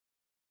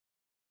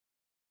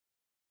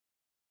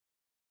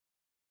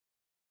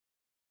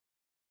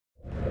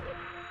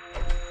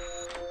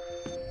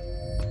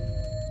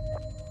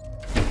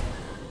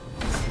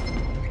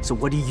So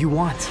what do you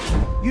want?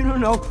 You don't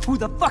know who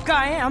the fuck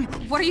I am!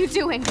 What are you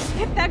doing?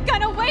 Get that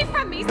gun away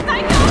from me,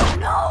 psycho!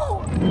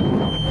 No!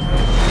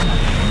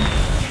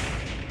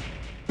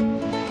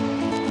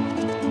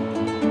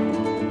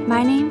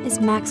 My name is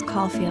Max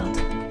Caulfield.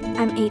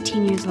 I'm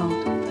 18 years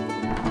old.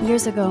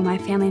 Years ago, my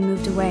family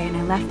moved away and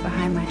I left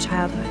behind my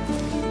childhood.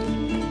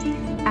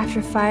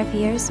 After 5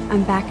 years,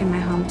 I'm back in my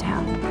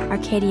hometown,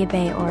 Arcadia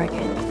Bay,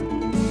 Oregon.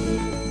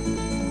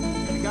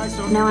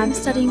 Now I'm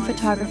studying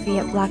photography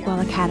at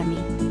Blackwell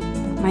Academy,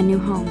 my new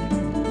home.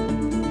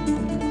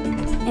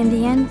 In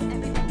the end,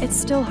 it's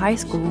still high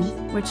school,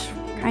 which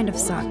kind of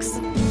sucks.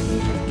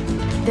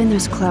 Then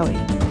there's Chloe.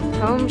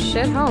 Home,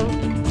 shit, home.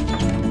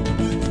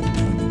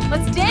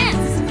 Let's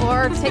dance!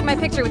 Or take my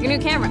picture with your new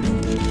camera.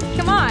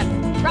 Come on!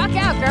 Rock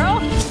out, girl!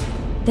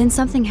 Then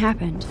something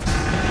happened.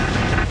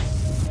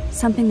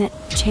 Something that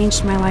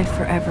changed my life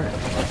forever.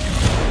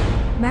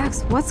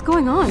 Max, what's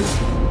going on?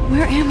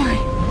 Where am I?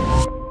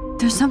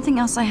 There's something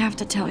else I have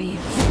to tell you.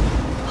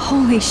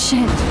 Holy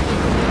shit.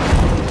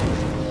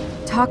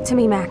 Talk to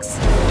me, Max.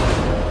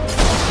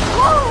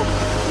 Oh!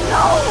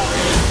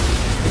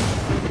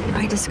 No!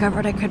 I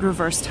discovered I could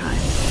reverse time.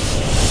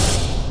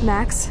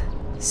 Max,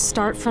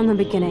 start from the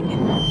beginning.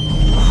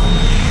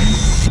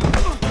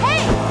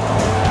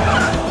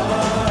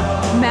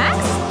 Max?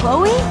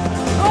 Chloe?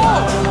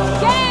 Oh!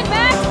 Get in,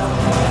 Max!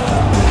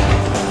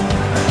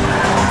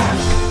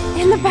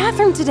 In the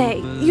bathroom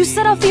today. You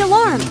set off the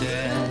alarm.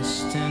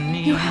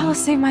 You hella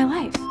saved my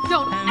life.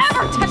 Don't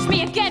ever touch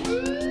me again!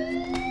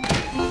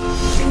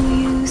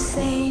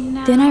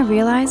 Then I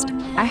realized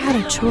I had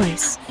a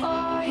choice.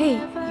 Hey,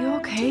 you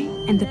okay?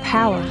 And the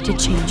power to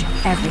change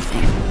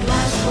everything.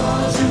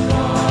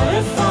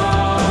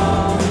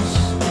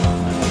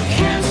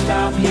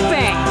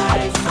 Bang!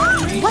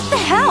 What the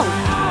hell?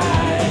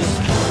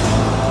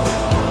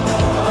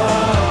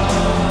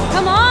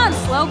 Come on,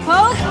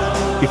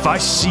 slowpoke! If I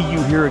see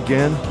you here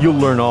again, you'll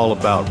learn all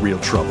about real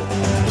trouble.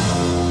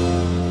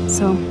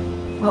 So,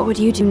 what would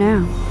you do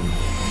now?